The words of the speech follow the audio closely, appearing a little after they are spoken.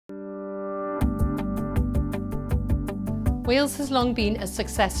Wales has long been a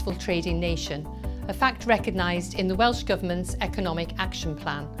successful trading nation, a fact recognised in the Welsh Government's Economic Action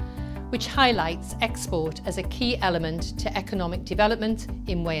Plan, which highlights export as a key element to economic development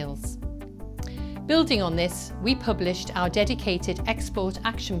in Wales. Building on this, we published our dedicated Export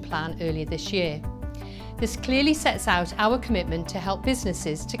Action Plan earlier this year. This clearly sets out our commitment to help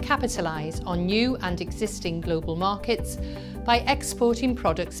businesses to capitalise on new and existing global markets by exporting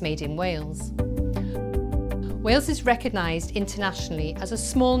products made in Wales. Wales is recognised internationally as a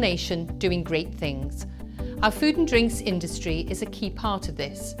small nation doing great things. Our food and drinks industry is a key part of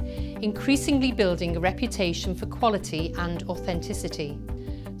this, increasingly building a reputation for quality and authenticity.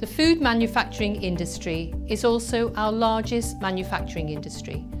 The food manufacturing industry is also our largest manufacturing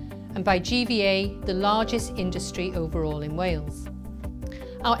industry, and by GVA, the largest industry overall in Wales.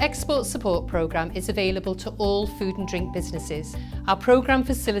 Our export support programme is available to all food and drink businesses. Our programme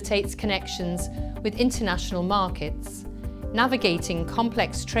facilitates connections with international markets, navigating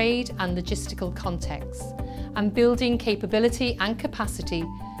complex trade and logistical contexts, and building capability and capacity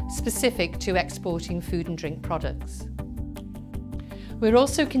specific to exporting food and drink products. We're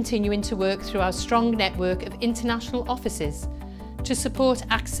also continuing to work through our strong network of international offices to support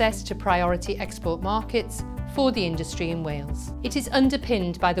access to priority export markets for the industry in Wales. It is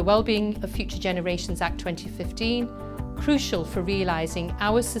underpinned by the Wellbeing of Future Generations Act 2015, crucial for realising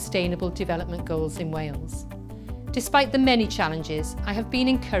our sustainable development goals in Wales. Despite the many challenges, I have been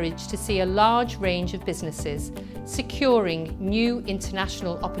encouraged to see a large range of businesses securing new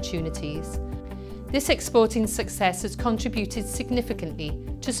international opportunities. This exporting success has contributed significantly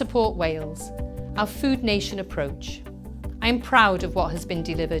to support Wales, our food nation approach. I am proud of what has been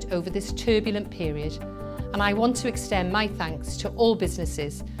delivered over this turbulent period, and I want to extend my thanks to all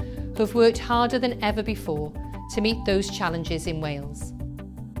businesses who have worked harder than ever before to meet those challenges in Wales.